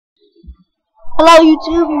Hello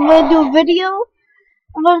YouTube, I'm going to do a video.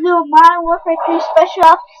 I'm going to do a Modern Warfare 3 Special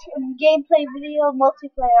Ops gameplay video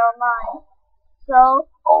multiplayer online. So,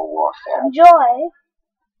 enjoy.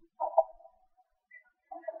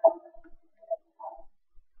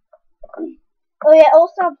 Oh yeah,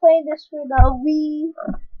 also I'm playing this for the Wii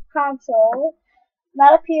console.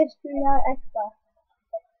 Not a PS3, not an Xbox.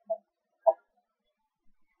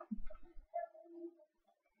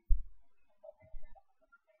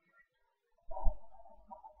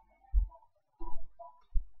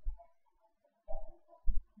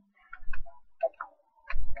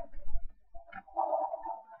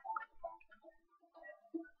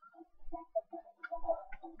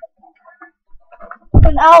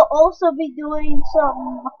 And I'll also be doing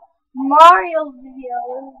some Mario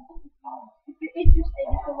videos. If you're interested,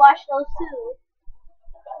 you can watch those too.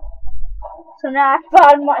 So now I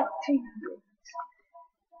found my TV.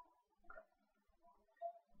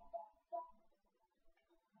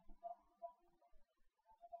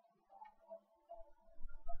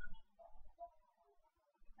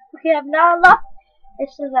 Okay, I've not unlocked. It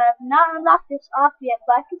says I have not unlocked this off yet,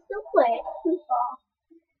 but I can still play it.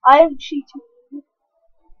 I am cheating.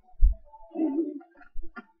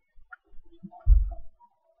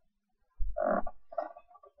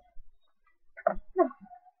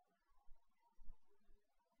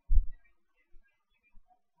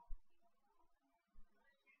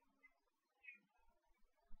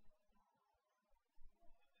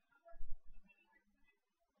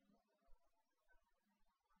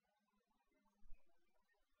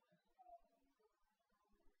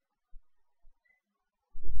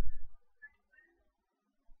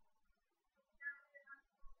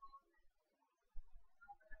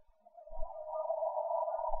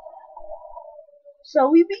 So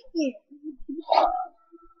we begin.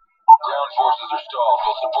 Ground forces are stalled.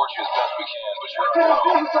 We'll support you as best we can, but you're on your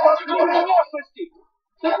own.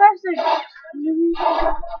 Sometimes I'm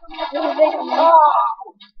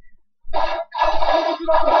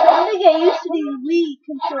gonna get used to these Wii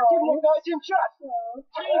controls.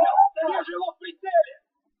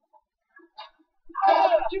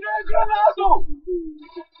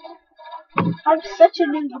 I'm such a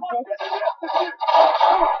noob at this.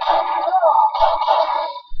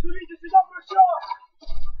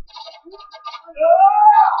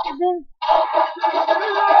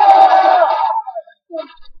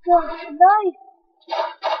 Nice.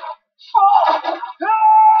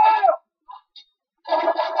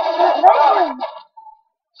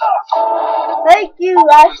 Thank you,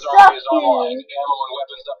 I suck you. Ammo and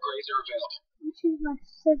weapons upgrades are available. Which is my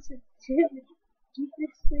sensitivity. Keep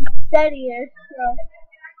this thing steadier.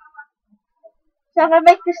 So I'm gonna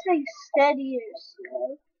make this thing steadier,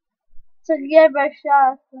 so I can get a better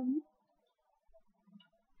shot at them.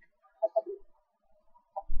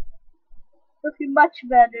 Looking much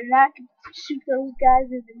better. Now I can shoot those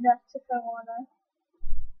guys in the nuts if I wanna.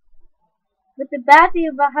 But the bad thing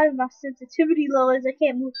about having my sensitivity low is I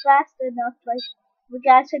can't move fast enough, like the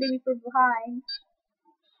guys hitting me from behind.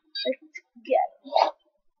 Like, get him.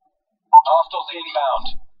 Hostiles inbound.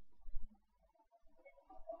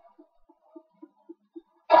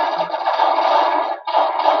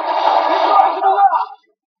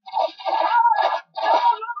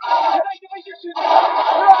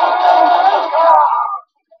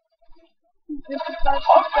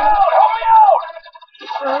 Help me out!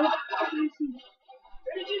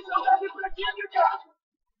 Впереди солдаты противника!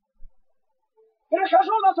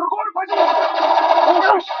 Перехожу на другую позицию!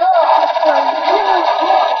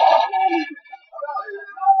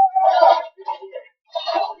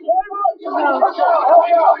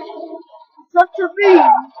 It's up to me.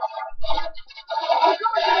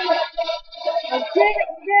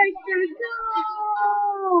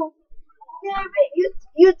 No! Damn it,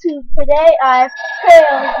 YouTube, today I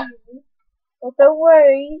failed you. But don't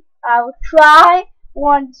worry, I will try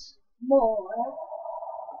once more.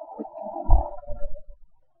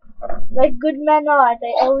 Like good men are,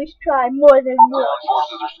 they always try more than once. Ground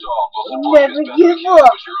forces are stalled. We'll support Never you as best give we can, up.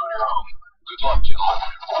 but you're on your own. Good luck,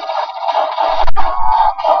 gentlemen.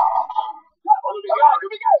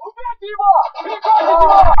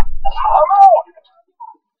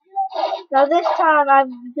 Now this time I'm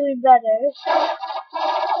doing better.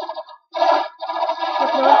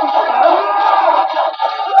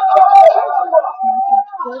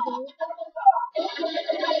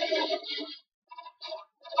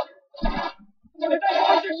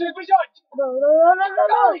 No.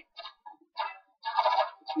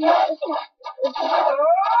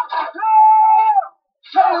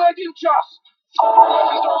 Один час.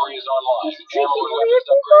 Weapons armory is online. Ammo and weapons upgrades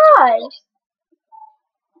are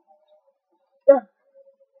available.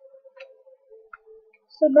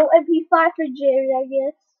 So no MP5 for Jerry, I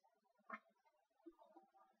guess.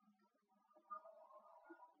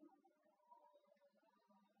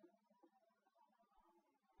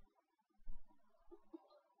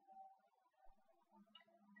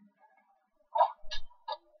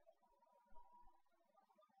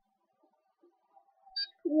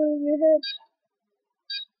 Where your head?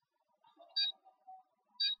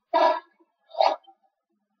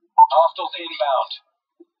 Hostiles inbound.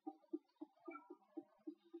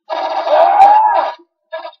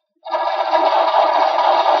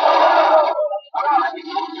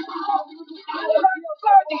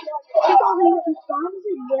 People using songs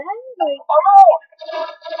again? Like, I'm out!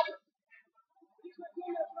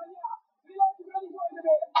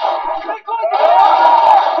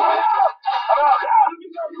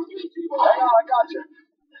 Hang on, I got you.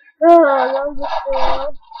 oh, I love this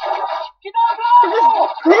girl. This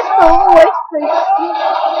pistol works pretty stupid.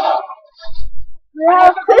 We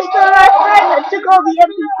have a pistol in our friend that took all the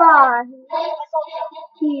MP5.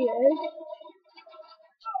 Here.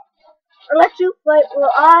 I'll let you fight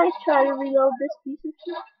while I try to reload this piece of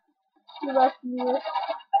shit. You left me with.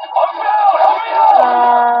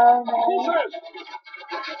 Man.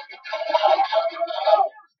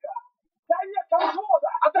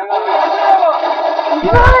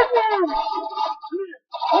 Drive him!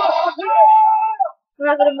 We're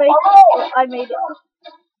not gonna make it. I made it.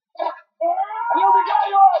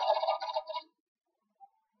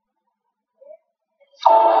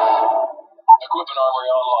 Equipment armory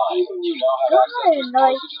online. You now have access to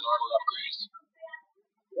explosives and armor upgrades.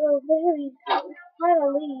 Oh, there we go.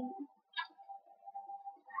 Finally.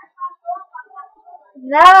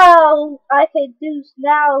 Now I can do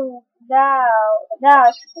now.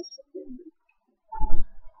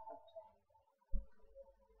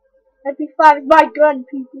 MP5 is my gun,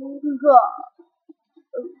 people.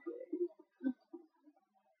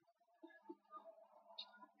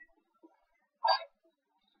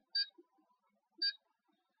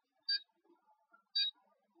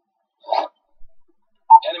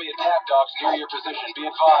 Enemy attack dogs near your position. Be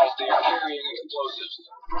advised, they are carrying explosives.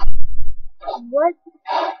 What?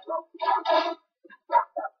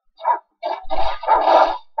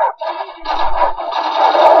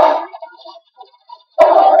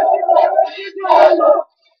 Oh,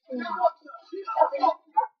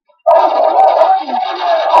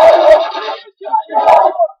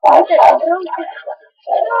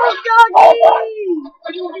 doggy!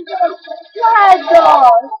 Bad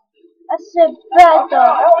dog! I said bad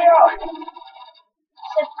dog. I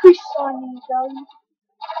said push on you, doggy.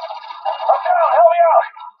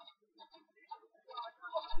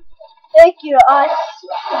 Thank you, us.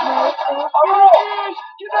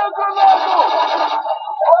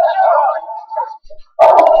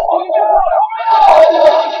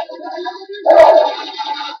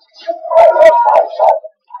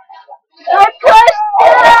 I pushed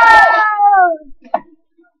down!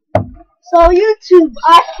 So YouTube, I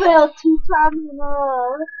failed 2 times in a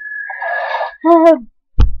row.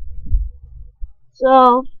 So,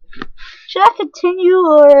 should I continue,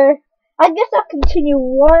 or I guess I'll continue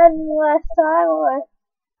one last time,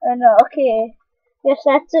 or no? Okay, guess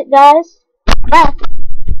that's it, guys. Bye.